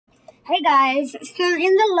Hey guys, so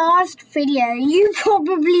in the last video you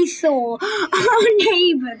probably saw our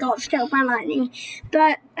neighbour got struck by lightning,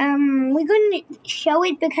 but we're going to show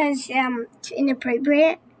it because it's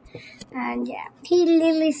inappropriate, and yeah, he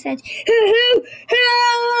literally said help,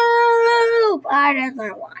 help! I don't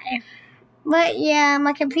know why, but yeah,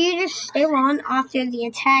 my computer's still on after the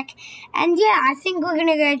attack, and yeah, I think we're going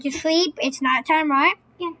to go to sleep. It's nighttime, right?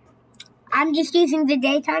 Yeah. I'm just using the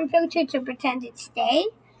daytime filter to pretend it's day.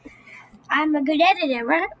 I'm a good editor,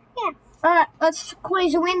 right? Yeah. Alright, let's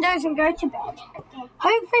close the windows and go to bed. Okay.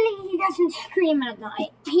 Hopefully he doesn't scream at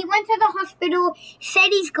night. He went to the hospital, said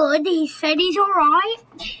he's good, he said he's alright.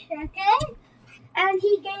 Okay? And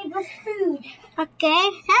he gave us food. Okay,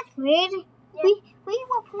 that's weird. Yeah. We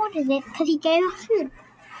reported it because he gave us food.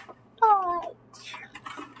 Alright.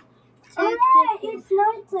 Alright, it's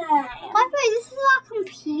nighttime. By the way, this is our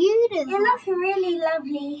computer. It looks really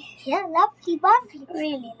lovely. Yeah, lovely.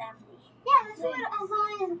 Really lovely. Yeah, that's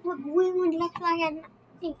what we would look like at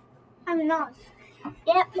night. I'm not.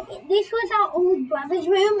 Yep, this was our old brother's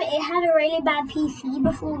room. It had a really bad PC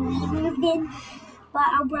before we moved in, but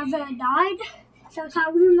our brother died, so it's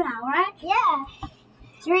our room now, right? Yeah.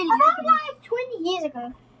 It's really about like 20 years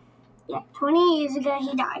ago. Yeah, 20 years ago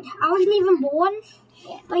he died. I wasn't even born,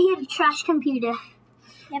 yeah. But he had a trash computer.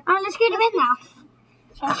 Yep. Alright, let's go to bed now.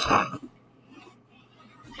 Okay.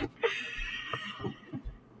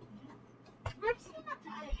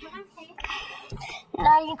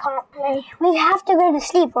 No, you can't play. We have to go to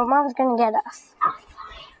sleep or Mom's going to get us. Oh,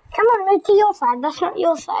 come on, move to your side. That's not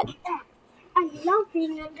your side. I love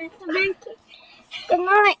being under the blanket. Good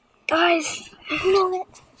night, guys. Good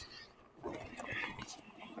night.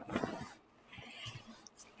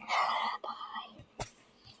 Bye.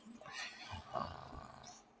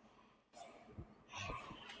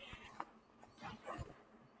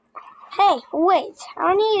 Hey, wait.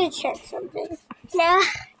 I need to check something. Yeah.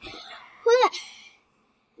 What?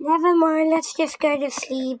 Never mind, let's just go to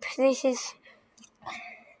sleep. This is...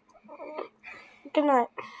 Good night.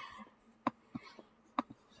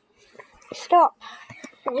 Stop.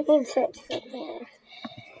 I need to set something else.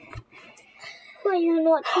 Well, you're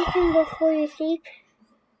not sleeping before you sleep?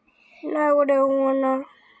 No, I don't wanna.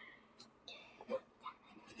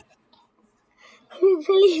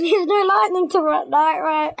 Hopefully there's no lightning tomorrow night,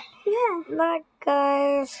 right? Yeah. Night,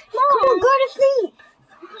 guys. No. Come on, go to sleep.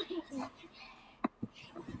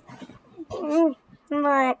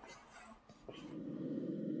 Night.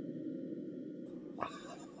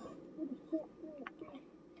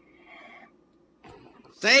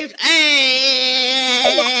 Saved. He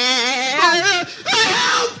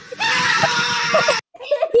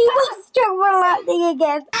was struck by lightning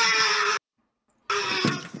again.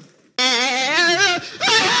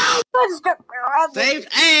 He was struck by lightning.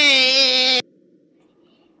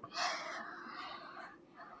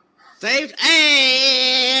 Saved. Saved.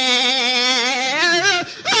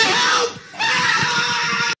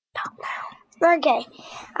 Okay,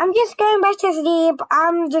 I'm just going back to sleep.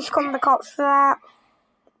 I'm just calling the cops for that.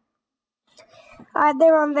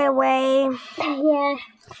 They're on their way. Yeah.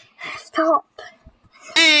 Stop.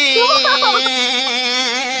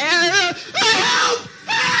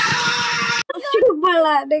 Shoot my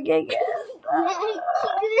lightning again.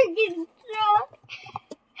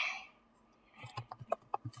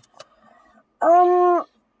 Oh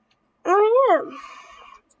yeah.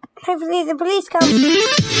 Hopefully the police come.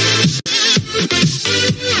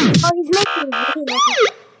 Oh, he's making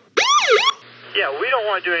it. Yeah, we don't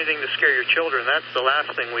want to do anything to scare your children. That's the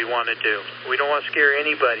last thing we want to do. We don't want to scare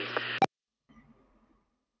anybody.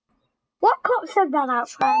 What cop said that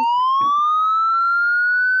outside?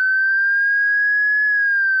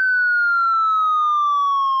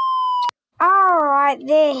 Alright,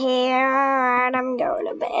 they're here. Alright, I'm going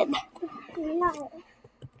to bed. No.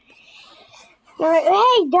 No,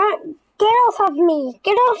 hey, don't. Get off of me!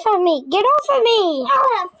 Get off of me! Get off of me! Oh,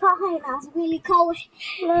 that's fine. That's really cold.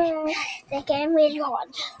 No, they're getting really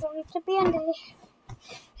hot. Don't need to be under there.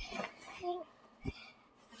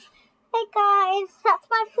 Hey guys, that's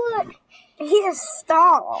my foot. He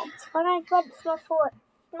stopped. Oh my god, it's my foot.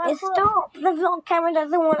 My foot. Stop. The vlog camera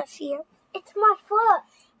doesn't want to see it. It's my foot.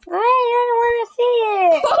 I don't want to see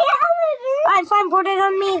it. Alright, fine, put it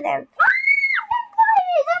on me then.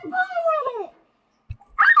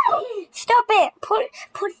 Stop it! Put it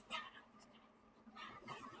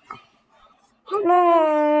down.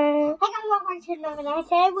 No. I got one more to know, and I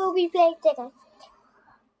said we'll be playing together.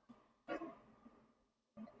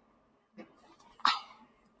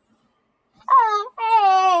 Oh,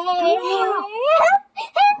 hey!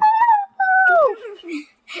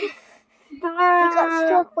 We got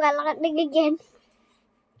struck by lightning again.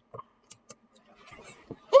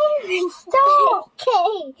 Stop!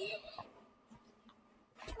 Okay.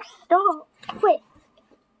 Stop. Quit.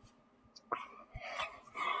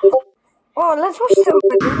 Oh, let's watch the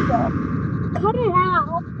video. Cut it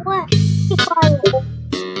out. What? Be quiet.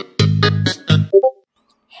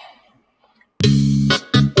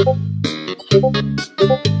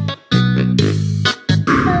 I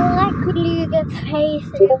like when you get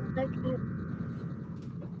faces.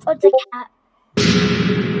 Oh, it's a cat.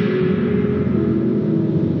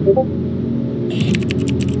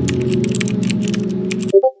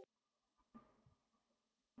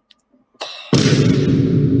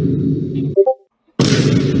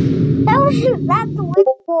 That's the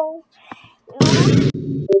wiggle.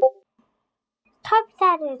 Type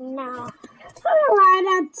that in now. Alright,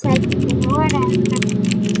 I'll take it. Whatever.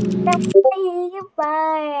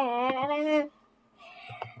 Bye.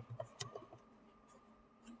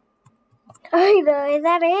 Either, is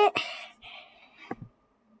that it?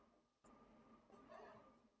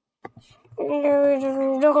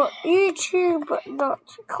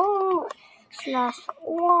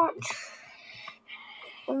 YouTube.com/watch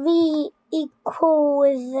V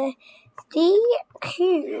equals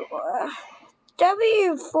DQ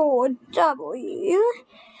W4W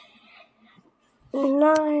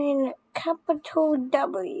 9 capital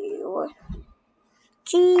W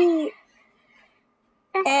G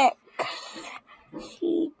X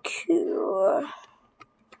CQ.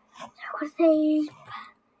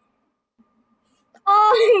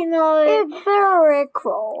 Oh no! It's a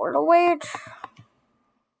Rickroll. Wait.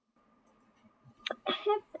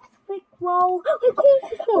 Rickroll.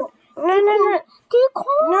 No. Do you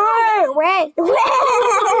call? No, wait.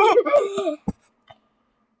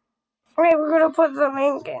 Wait, we're gonna put the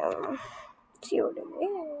link in. See what it is.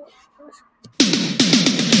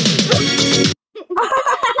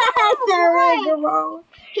 It's a Rickroll.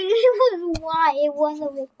 It was why it was a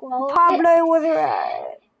Rickroll. Pablo was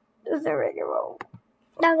right. It's a Rickroll.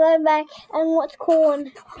 Now going back, and what's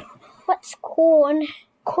corn? What's corn?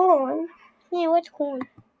 Corn? Yeah, what's corn?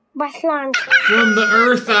 By slime. From the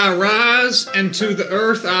earth I rise, and to the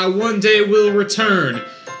earth I one day will return.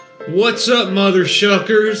 What's up, mother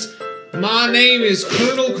shuckers? My name is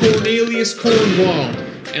Colonel Cornelius Cornwall,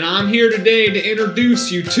 and I'm here today to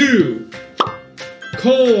introduce you to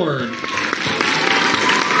corn.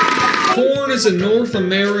 Corn is a North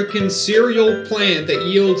American cereal plant that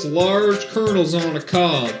yields large kernels on a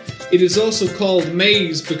cob. It is also called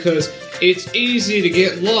maize because it's easy to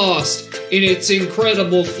get lost in its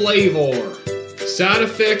incredible flavor. Side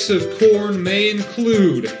effects of corn may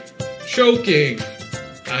include choking,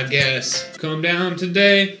 I guess. Come down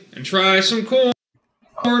today and try some corn,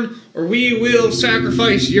 or we will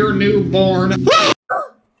sacrifice your newborn.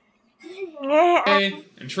 Okay,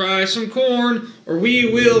 and try some corn, or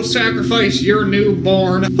we will sacrifice your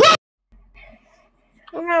newborn.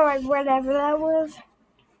 Alright, whatever that was.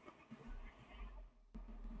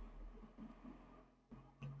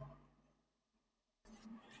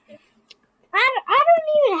 I don't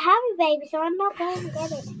even have a baby, so I'm not going to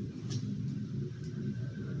get it.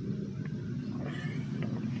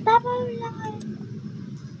 Bye-bye.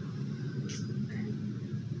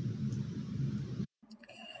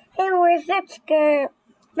 Anyways, let's go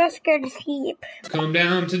to sleep. Come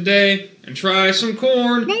down today and try some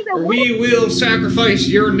corn, or we will sacrifice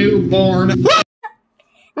your newborn.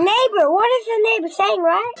 Neighbor, what is the neighbor saying,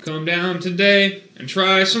 right? Come down today and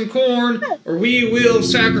try some corn, or we will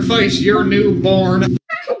sacrifice your newborn. Neighbor,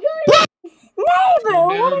 Come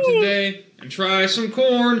down today and try some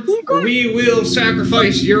corn, or we will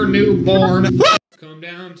sacrifice your newborn. Come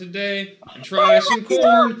down today and try some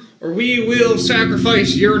corn, or we will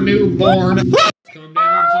sacrifice your newborn. Come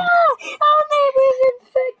down today. Our neighbor's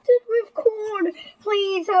infected with corn.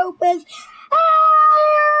 Please help us.